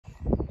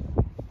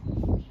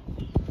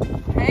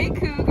Hey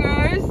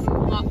Cougars!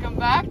 Welcome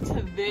back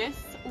to this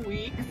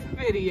week's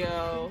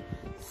video.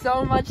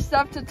 So much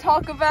stuff to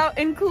talk about,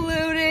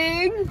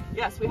 including...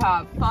 Yes, we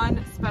have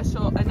fun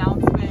special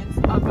announcements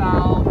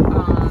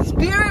about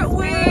Spirit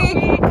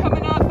Week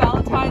coming up,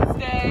 Valentine's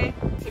Day.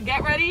 So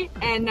get ready,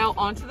 and now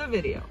on to the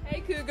video.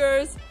 Hey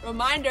Cougars!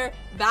 Reminder,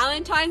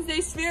 Valentine's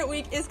Day Spirit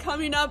Week is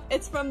coming up.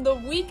 It's from the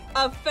week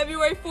of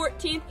February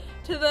 14th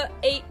to the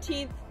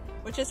 18th,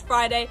 which is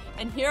Friday.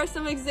 And here are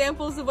some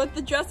examples of what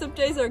the dress-up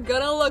days are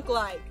gonna look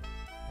like.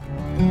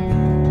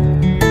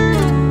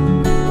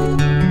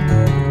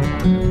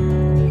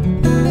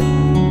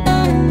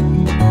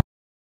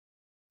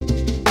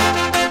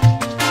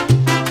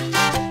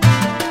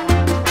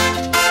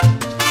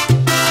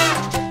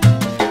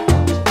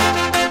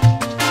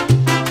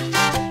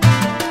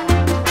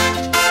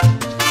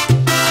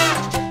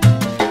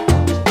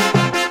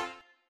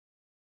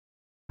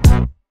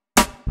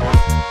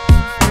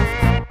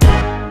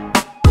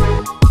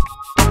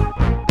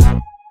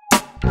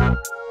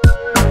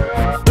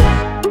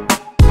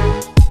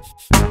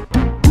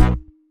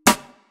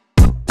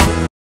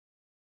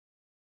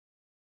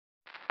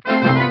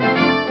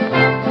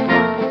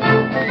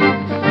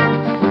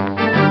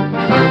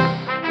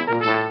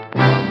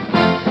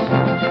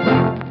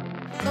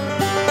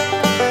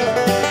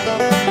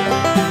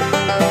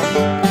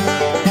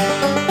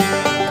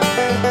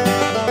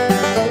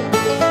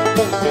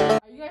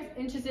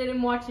 Interested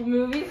in watching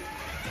movies?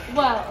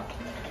 Well,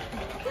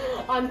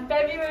 on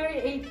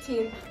February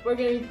 18th, we're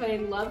going to be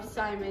playing Love,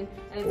 Simon,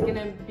 and it's going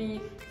to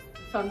be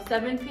from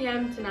 7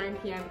 p.m. to 9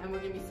 p.m. and we're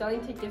going to be selling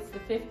tickets the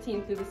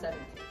 15th through the 17th.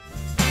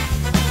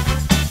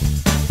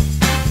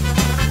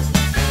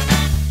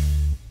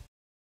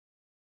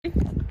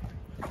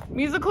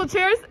 Musical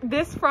chairs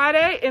this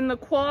Friday in the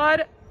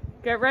quad.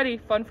 Get ready,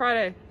 fun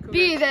Friday.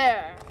 Be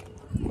there!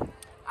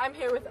 I'm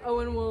here with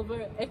Owen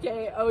Wolver,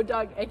 aka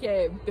O-Dog,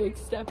 aka Big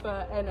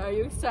Steppa, and are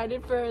you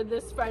excited for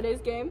this Friday's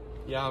game?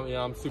 Yeah,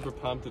 I'm super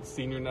pumped. It's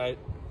senior night.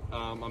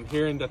 I'm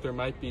hearing that there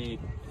might be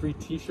free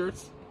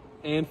t-shirts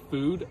and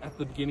food at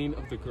the beginning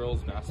of the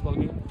girls' basketball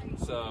game.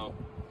 So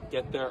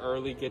get there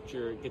early, get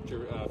your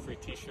free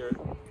t-shirt,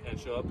 and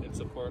show up and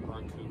support our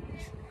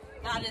Cougars.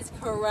 That is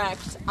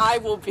correct. I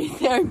will be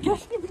there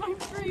getting my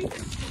free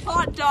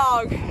hot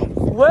dog.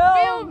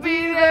 We'll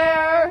be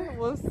there.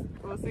 We'll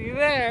see you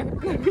there.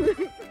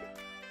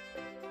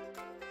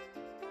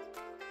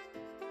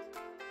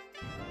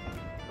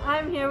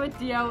 I'm here with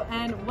Dio,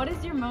 and what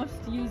is your most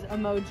used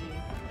emoji?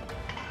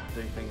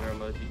 Big finger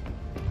emoji.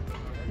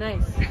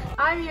 Nice.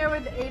 I'm here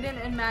with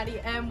Aiden and Maddie,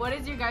 and what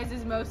is your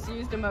guys' most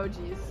used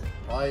emojis?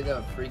 Probably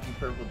the freaky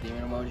purple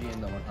demon emoji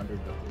and the 100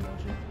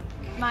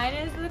 emoji. Mine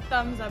is the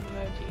thumbs up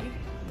emoji.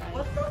 Nice.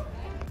 What's that?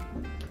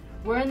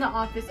 We're in the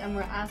office and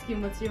we're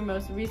asking what's your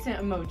most recent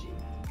emoji?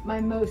 My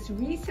most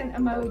recent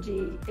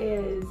emoji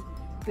is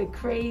the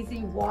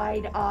crazy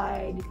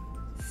wide-eyed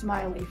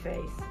smiley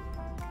face,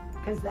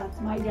 because that's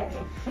my day.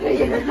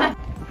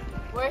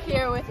 We're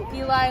here with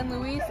Eli and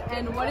Luis,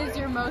 and what is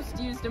your most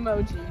used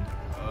emoji?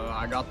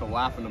 I got the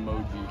laughing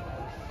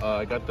emoji.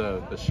 I got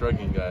the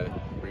shrugging guy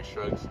where he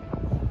shrugs.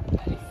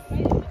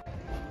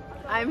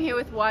 I'm here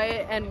with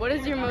Wyatt, and what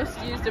is your most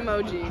used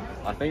emoji?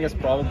 I think it's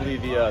probably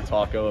the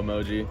taco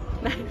emoji.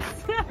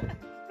 Nice.